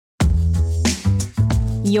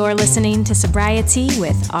You're listening to Sobriety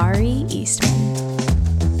with Ari Eastman.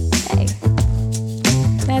 Hey,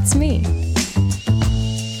 that's me.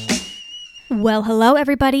 Well, hello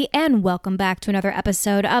everybody, and welcome back to another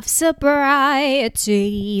episode of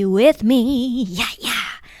Sobriety with me.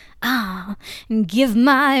 Give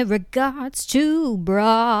my regards to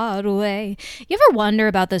Broadway. You ever wonder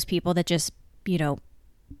about those people that just,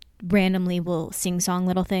 randomly will sing-song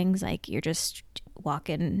little things? Like you're just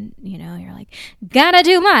walking, you're like, gotta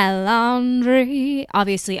do my laundry.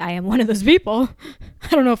 Obviously, I am one of those people. I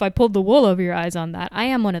don't know if I pulled the wool over your eyes on that. I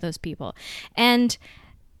am one of those people. And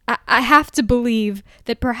I have to believe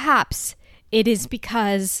that perhaps it is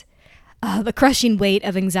because the crushing weight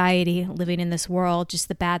of anxiety living in this world, just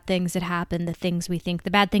the bad things that happen, the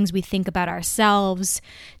bad things we think about ourselves,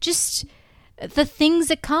 just the things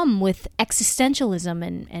that come with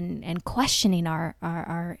existentialism and questioning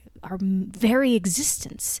our very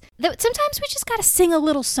existence. That sometimes we just got to sing a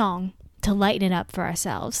little song to lighten it up for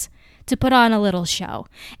ourselves, to put on a little show.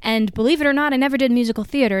 And believe it or not, I never did musical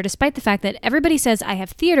theater, despite the fact that everybody says I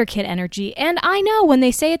have theater kid energy. And I know when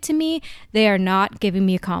they say it to me, they are not giving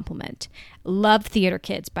me a compliment. Love theater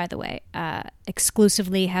kids, by the way.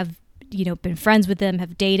 Exclusively have been friends with them,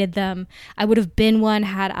 have dated them. I would have been one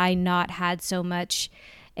had I not had so much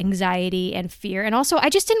anxiety and fear. And also, I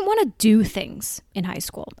just didn't want to do things in high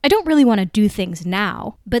school. I don't really want to do things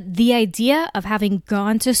now, but the idea of having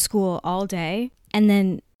gone to school all day and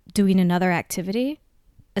then doing another activity,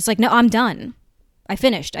 it's like, no, I'm done. I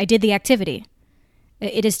finished. I did the activity.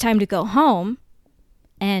 It is time to go home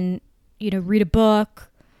and, read a book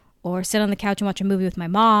or sit on the couch and watch a movie with my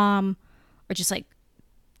mom or just like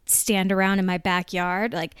stand around in my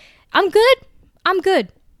backyard. Like, I'm good.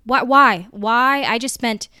 Why? I just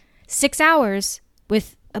spent 6 hours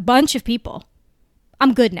with a bunch of people.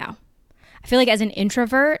 I'm good now. I feel like as an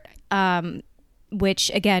introvert,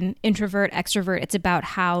 which again, introvert, extrovert, it's about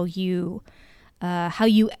how you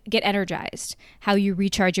get energized, how you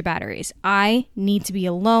recharge your batteries. I need to be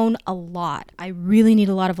alone a lot. I really need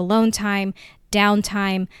a lot of alone time,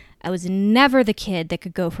 downtime. I was never the kid that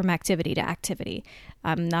could go from activity to activity.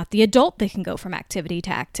 I'm not the adult that can go from activity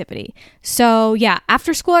to activity. So yeah,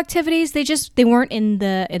 after school activities, they weren't in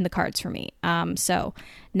the cards for me. So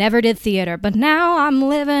never did theater, but now I'm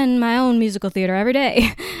living my own musical theater every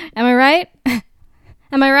day. Am I right?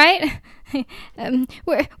 Am I right?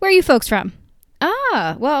 Where are you folks from?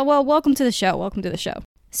 Well, welcome to the show.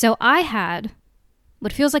 So I had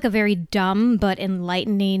what feels like a very dumb but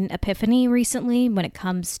enlightening epiphany recently when it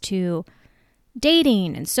comes to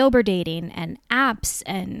dating and sober dating and apps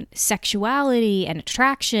and sexuality and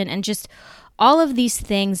attraction and just all of these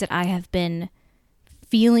things that I have been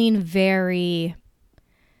feeling very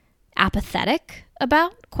apathetic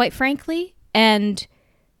about, quite frankly, and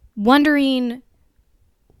wondering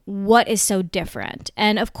what is so different.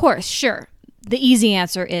 And of course, sure, the easy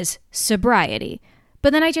answer is sobriety.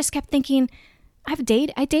 But then I just kept thinking, I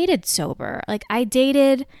dated sober. Like I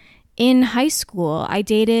dated in high school. I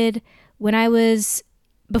dated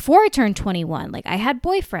before I turned 21. Like I had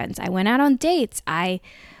boyfriends. I went out on dates. I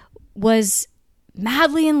was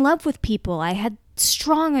madly in love with people. I had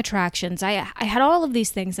strong attractions. I had all of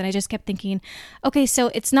these things. And I just kept thinking, okay,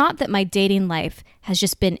 so it's not that my dating life has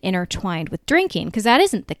just been intertwined with drinking, because that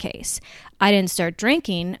isn't the case. I didn't start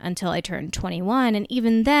drinking until I turned 21. And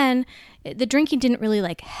even then, the drinking didn't really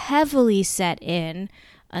like heavily set in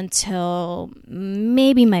until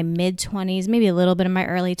maybe my mid-20s, maybe a little bit in my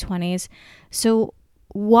early 20s. So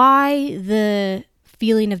why the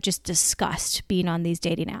feeling of just disgust being on these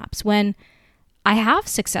dating apps when I have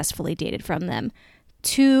successfully dated from them?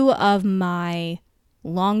 2 of my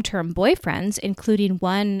long-term boyfriends, including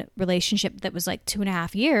one relationship that was like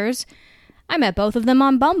 2.5 years, I met both of them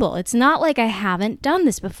on Bumble. It's not like I haven't done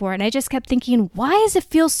this before. And I just kept thinking, why does it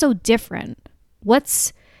feel so different?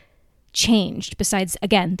 What's changed besides,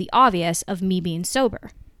 again, the obvious of me being sober?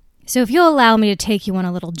 So if you'll allow me to take you on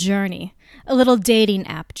a little journey, a little dating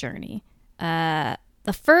app journey. The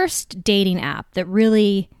first dating app that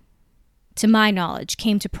really, to my knowledge,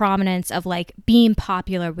 came to prominence of like being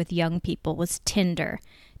popular with young people was Tinder.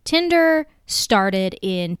 Tinder started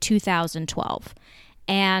in 2012.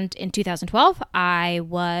 And in 2012, I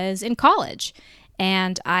was in college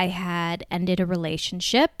and I had ended a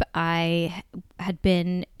relationship. I had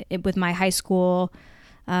been with my high school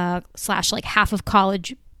 / like half of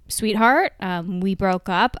college sweetheart. We broke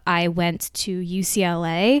up. I went to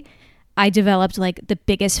UCLA. I developed like the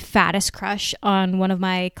biggest, fattest crush on one of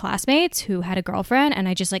my classmates who had a girlfriend, and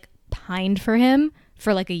I just like pined for him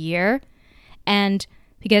for like a year. And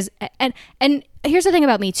because, and here's the thing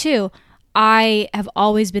about me too, I have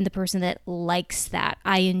always been the person that likes that.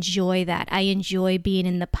 I enjoy that. I enjoy being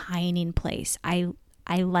in the pining place. I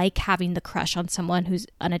like having the crush on someone who's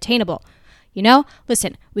unattainable. You know,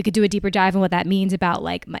 listen, we could do a deeper dive on what that means about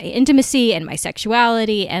like my intimacy and my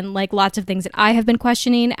sexuality and like lots of things that I have been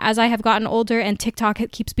questioning as I have gotten older. And TikTok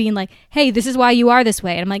keeps being like, hey, this is why you are this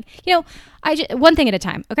way. And I'm like, you know, one thing at a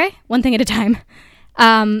time. Okay. One thing at a time.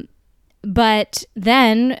 But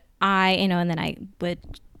then and then I would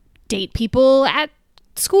date people at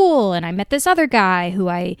school, and I met this other guy who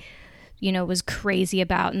I was crazy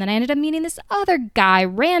about. And then I ended up meeting this other guy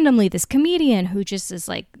randomly, this comedian who just is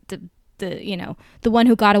like the one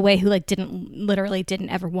who got away, who like didn't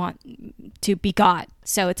ever want to be got.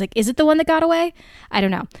 So it's like, is it the one that got away? I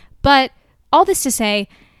don't know. But all this to say,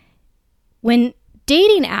 when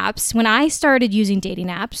I started using dating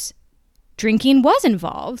apps, drinking was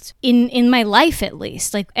involved in my life, at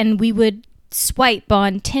least. Like, and we would swipe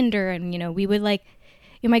on Tinder, and we would like,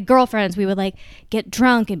 my girlfriends, we would like get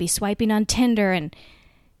drunk and be swiping on Tinder, and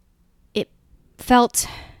it felt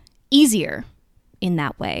easier in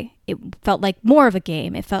that way. It felt like more of a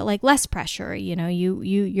game. It felt like less pressure.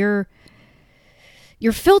 Your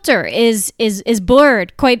filter is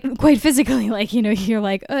blurred quite physically. Like, you're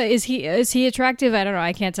like, is he attractive? I don't know.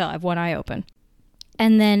 I can't tell. I have one eye open.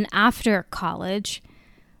 And then after college,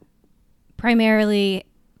 primarily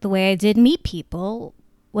the way I did meet people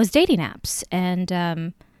was dating apps.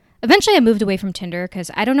 And eventually I moved away from Tinder, because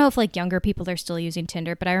I don't know if like younger people are still using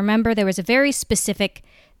Tinder, but I remember there was a very specific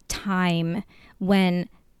time when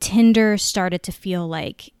Tinder started to feel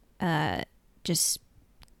like just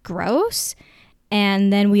gross.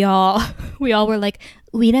 And then we all were like,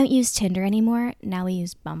 we don't use Tinder anymore. Now we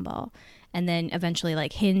use Bumble. And then eventually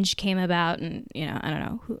like Hinge came about, and I don't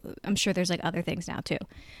know. I'm sure there's like other things now too.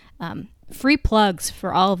 Free plugs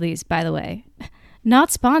for all of these, by the way.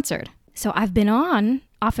 Not sponsored. So I've been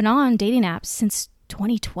off and on dating apps since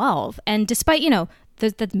 2012. And despite,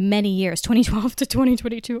 the many years, 2012 to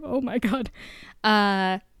 2022, oh my God.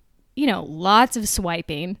 Lots of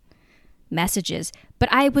swiping, messages. But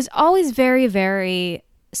I was always very, very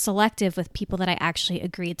selective with people that I actually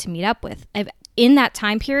agreed to meet up with. In that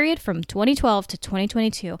time period, from 2012 to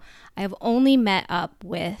 2022, I have only met up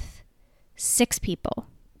with 6 people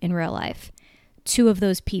in real life. 2 of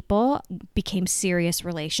those people became serious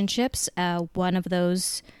relationships. One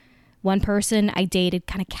person I dated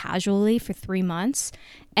kind of casually for 3 months.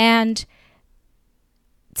 And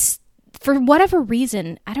for whatever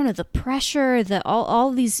reason, I don't know, the pressure,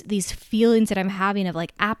 all these feelings that I'm having of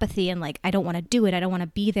like apathy and like, I don't want to do it, I don't want to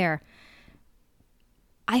be there.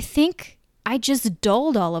 I think I just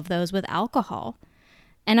dulled all of those with alcohol.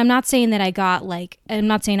 And I'm not saying that I'm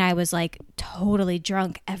not saying I was like totally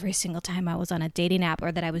drunk every single time I was on a dating app,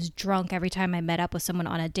 or that I was drunk every time I met up with someone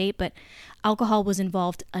on a date, but alcohol was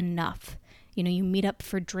involved enough. You meet up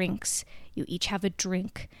for drinks, you each have a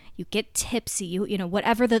drink, you get tipsy,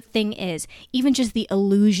 whatever the thing is, even just the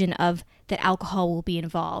illusion of that alcohol will be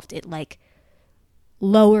involved, it like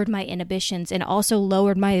lowered my inhibitions and also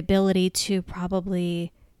lowered my ability to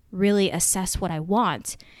probably really assess what I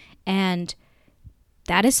want. And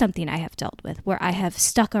that is something I have dealt with, where I have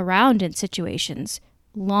stuck around in situations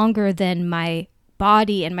longer than my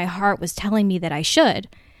body and my heart was telling me that I should,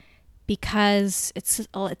 because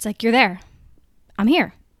it's like, you're there. I'm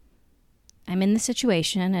here. I'm in the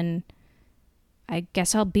situation, and I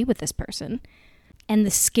guess I'll be with this person. And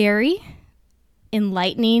the scary,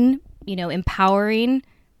 enlightening, empowering,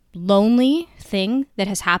 lonely thing that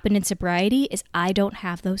has happened in sobriety is I don't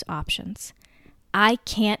have those options. I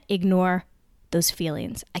can't ignore those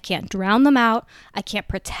feelings. I can't drown them out. I can't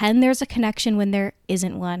pretend there's a connection when there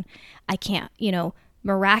isn't one. I can't,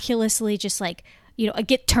 miraculously just like,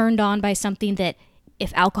 get turned on by something that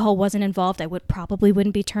if alcohol wasn't involved, I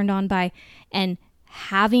wouldn't be turned on by. And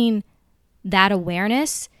having that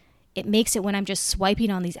awareness, it makes it when I'm just swiping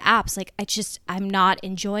on these apps, like I'm not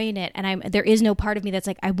enjoying it. And there is no part of me that's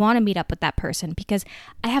like, I want to meet up with that person because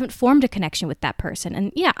I haven't formed a connection with that person.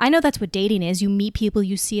 And yeah, I know that's what dating is. You meet people,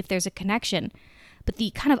 you see if there's a connection. But the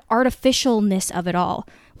kind of artificialness of it all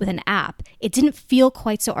with an app, it didn't feel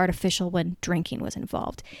quite so artificial when drinking was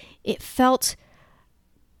involved. It felt,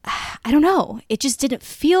 I don't know, it just didn't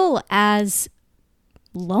feel as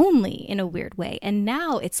lonely in a weird way. And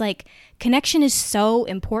now it's like connection is so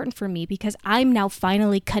important for me because I'm now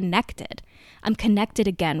finally connected. I'm connected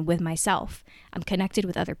again with myself. I'm connected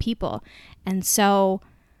with other people. And so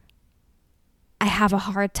I have a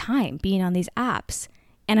hard time being on these apps.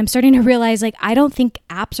 And I'm starting to realize, like, I don't think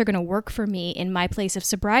apps are going to work for me in my place of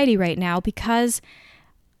sobriety right now because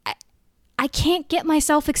I can't get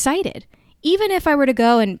myself excited. Even if I were to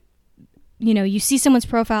go and you see someone's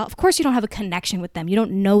profile. Of course, you don't have a connection with them. You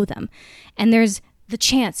don't know them. And there's the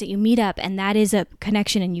chance that you meet up and that is a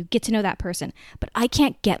connection and you get to know that person. But I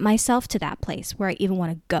can't get myself to that place where I even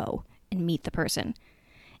want to go and meet the person.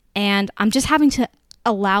 And I'm just having to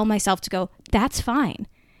allow myself to go, that's fine.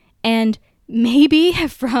 And maybe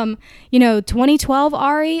from, 2012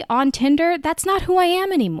 Ari on Tinder, that's not who I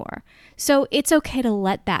am anymore. So it's okay to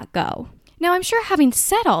let that go. Now, I'm sure having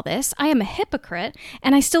said all this, I am a hypocrite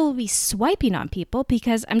and I still will be swiping on people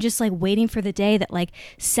because I'm just like waiting for the day that like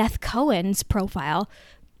Seth Cohen's profile,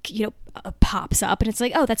 pops up and it's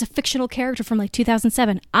like, oh, that's a fictional character from like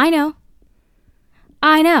 2007. I know.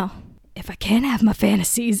 If I can't have my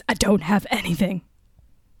fantasies, I don't have anything.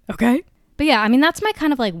 Okay? But yeah, I mean, that's my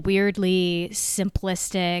kind of like weirdly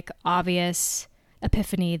simplistic, obvious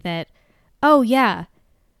epiphany that, oh yeah,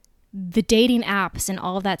 the dating apps and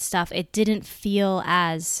all of that stuff, it didn't feel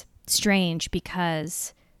as strange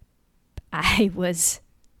because I was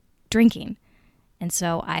drinking. And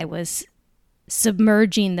so I was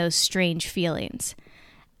submerging those strange feelings.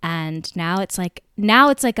 And now it's like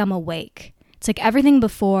I'm awake. It's like everything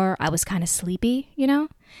before I was kind of sleepy,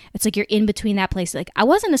 It's like you're in between that place. Like I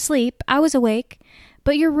wasn't asleep, I was awake,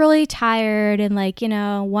 but you're really tired and like,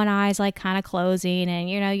 one eye's like kind of closing and,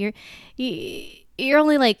 you're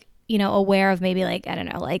only like, aware of maybe like, I don't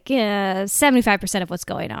know, like 75% of what's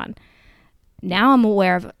going on. Now I'm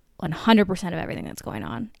aware of 100% of everything that's going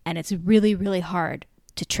on. And it's really, really hard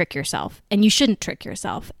to trick yourself. And you shouldn't trick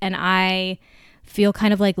yourself. And I feel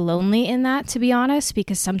kind of like lonely in that, to be honest,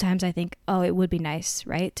 because sometimes I think, oh, it would be nice,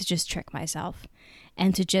 right? To just trick myself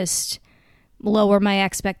and to just lower my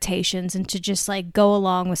expectations and to just like go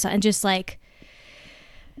along with something and just like,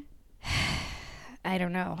 I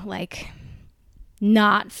don't know, like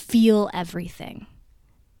not feel everything.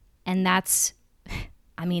 And that's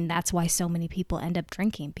why so many people end up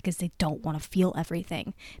drinking, because they don't want to feel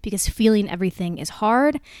everything, because feeling everything is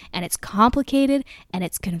hard and it's complicated and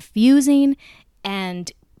it's confusing.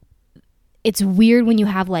 And it's weird when you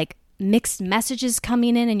have like mixed messages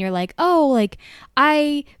coming in and you're like, oh, like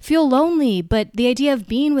I feel lonely, but the idea of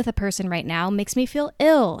being with a person right now makes me feel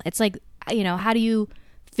ill. It's like, how do you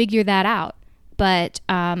figure that out? But,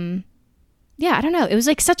 yeah, I don't know. It was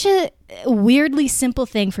like such a weirdly simple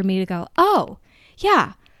thing for me to go, oh,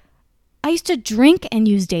 yeah, I used to drink and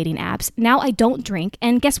use dating apps. Now I don't drink.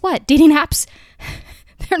 And guess what? Dating apps,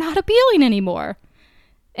 they're not appealing anymore.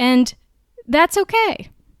 And that's okay.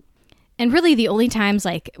 And really the only times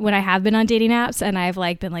like when I have been on dating apps and I've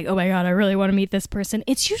like been like, oh my God, I really want to meet this person,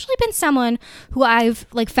 it's usually been someone who I've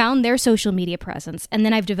like found their social media presence and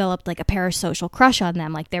then I've developed like a parasocial crush on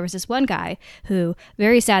them. Like there was this one guy who,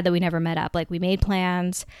 very sad that we never met up. Like we made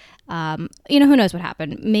plans. Who knows what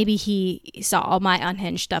happened? Maybe he saw all my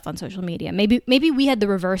unhinged stuff on social media. Maybe we had the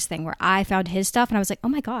reverse thing where I found his stuff and I was like, oh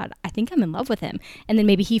my God, I think I'm in love with him. And then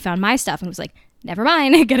maybe he found my stuff and was like, never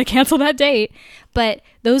mind, I gotta cancel that date. But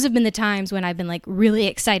those have been the times when I've been like really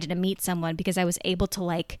excited to meet someone because I was able to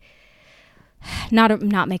like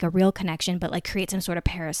not make a real connection, but like create some sort of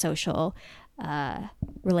parasocial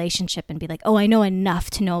relationship and be like, oh, I know enough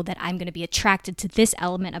to know that I'm going to be attracted to this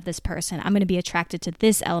element of this person. I'm going to be attracted to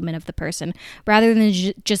this element of the person, rather than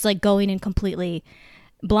just like going in completely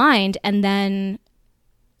blind. And then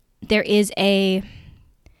it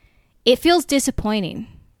feels disappointing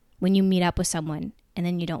when you meet up with someone and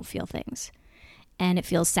then you don't feel things, and it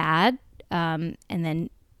feels sad. And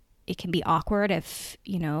then it can be awkward if,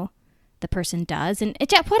 the person does, and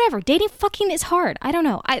whatever. Dating fucking is hard. I don't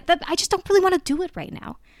know. I just don't really want to do it right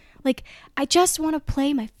now. Like, I just want to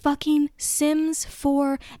play my fucking Sims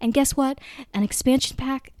 4, and guess what? An expansion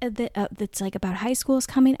pack that's like about high school is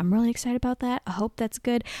coming. I'm really excited about that. I hope that's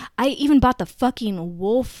good. I even bought the fucking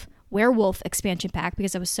werewolf expansion pack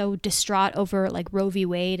because I was so distraught over like Roe v.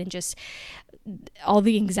 Wade and just all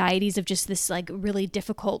the anxieties of just this like really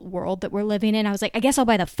difficult world that we're living in. I was like, I guess I'll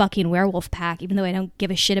buy the fucking werewolf pack, even though I don't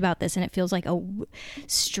give a shit about this and it feels like a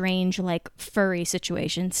strange like furry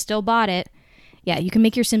situation. Still bought it. Yeah, you can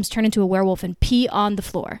make your Sims turn into a werewolf and pee on the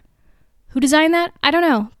floor. Who designed that? I don't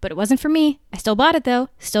know, but it wasn't for me. I still bought it though.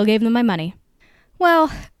 Still gave them my money.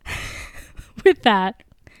 Well, with that,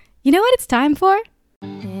 you know what it's time for?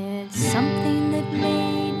 It's something that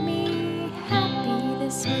made me happy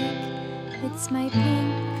this week. It's my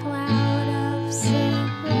pink cloud of sobriety.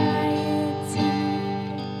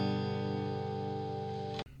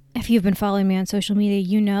 If you've been following me on social media,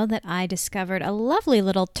 you know that I discovered a lovely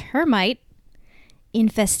little termite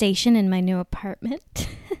infestation in my new apartment.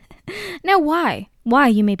 Now, why? Why,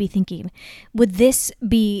 you may be thinking? Would this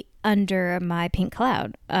be under my pink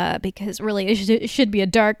cloud, because really it should be a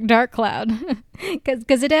dark cloud,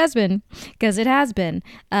 because it has been.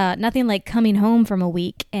 Nothing like coming home from a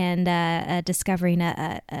week and discovering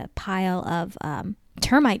a pile of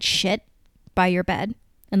termite shit by your bed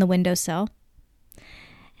in the windowsill,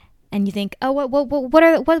 and you think, oh,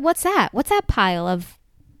 what's that? What's that pile of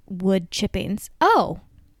wood chippings? Oh,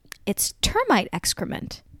 it's termite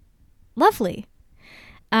excrement. Lovely.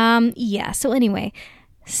 Yeah. So anyway,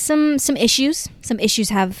 some issues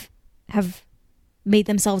have made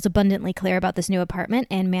themselves abundantly clear about this new apartment,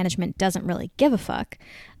 and management doesn't really give a fuck.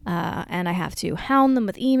 And I have to hound them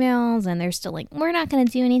with emails, and they're still like, we're not going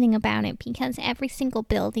to do anything about it because every single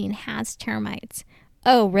building has termites.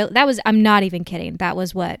 Oh, really? I'm not even kidding. That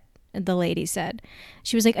was what the lady said.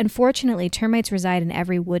 She was like, unfortunately, termites reside in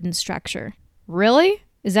every wooden structure. Really?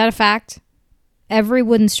 Is that a fact? Every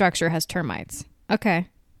wooden structure has termites. Okay.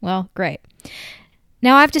 Well, great.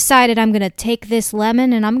 Now I've decided I'm going to take this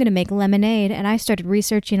lemon and I'm going to make lemonade. And I started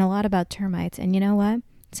researching a lot about termites. And you know what?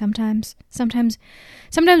 Sometimes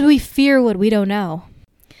we fear what we don't know.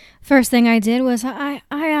 First thing I did was I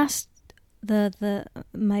asked the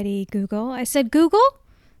mighty Google. I said, Google,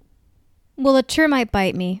 will a termite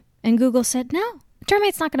bite me? And Google said, no, a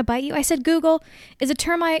termite's not going to bite you. I said, Google, is a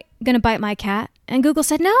termite going to bite my cat? And Google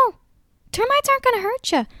said, no, termites aren't going to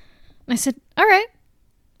hurt you. I said, all right,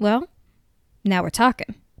 well, now we're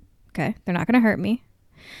talking. Okay, they're not going to hurt me.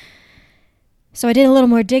 So I did a little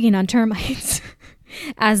more digging on termites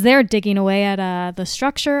as they're digging away at the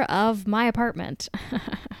structure of my apartment.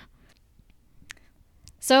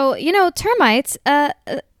 So, termites,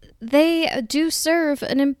 they do serve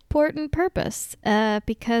an important purpose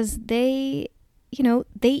because they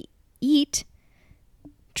eat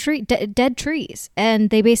dead trees, and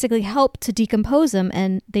they basically help to decompose them,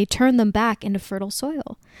 and they turn them back into fertile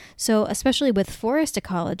soil. So especially with forest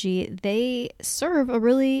ecology, they serve a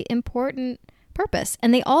really important purpose,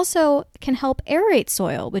 and they also can help aerate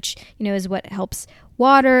soil, which is what helps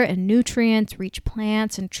water and nutrients reach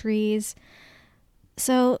plants and trees.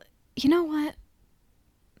 So you know what,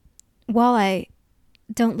 while I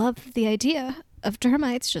don't love the idea of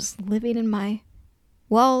termites just living in my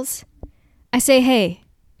walls, I say, hey,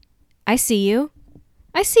 I see you.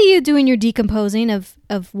 I see you doing your decomposing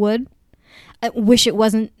of wood. I wish it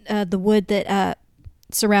wasn't the wood that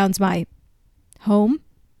surrounds my home.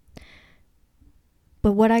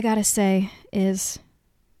 But what I gotta say is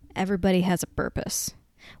everybody has a purpose.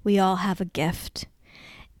 We all have a gift.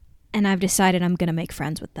 And I've decided I'm gonna make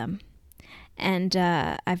friends with them. And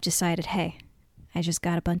I've decided, hey, I just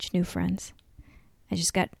got a bunch of new friends.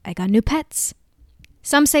 I got new pets.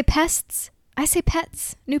 Some say pests. I say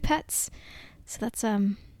pets, new pets. So that's,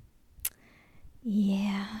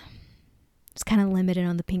 yeah. It's kind of limited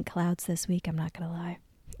on the pink clouds this week, I'm not going to lie.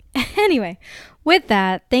 Anyway, with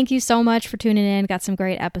that, thank you so much for tuning in. Got some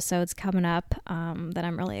great episodes coming up that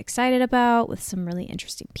I'm really excited about with some really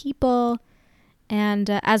interesting people. And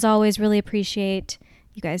as always, really appreciate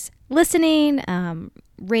you guys listening,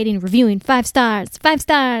 rating, reviewing, 5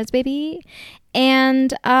 stars, baby.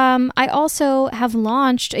 And I also have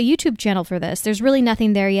launched a YouTube channel for this. There's really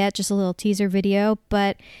nothing there yet, just a little teaser video,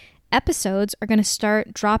 but episodes are going to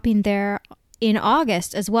start dropping there in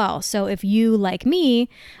August as well. So if you, like me,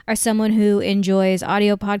 are someone who enjoys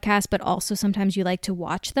audio podcasts, but also sometimes you like to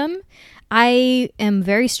watch them, I am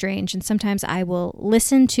very strange, and sometimes I will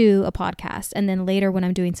listen to a podcast, and then later when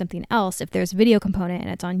I'm doing something else, if there's a video component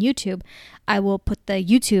and it's on YouTube, I will put the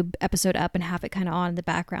YouTube episode up and have it kind of on in the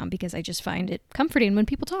background because I just find it comforting when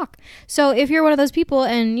people talk. So if you're one of those people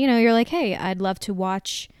and you're like, hey, I'd love to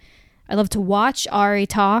watch Ari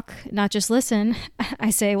talk, not just listen, I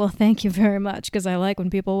say, well, thank you very much, because I like when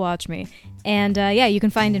people watch me. And yeah, you can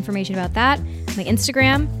find information about that on my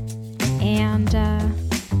Instagram. And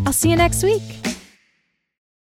I'll see you next week.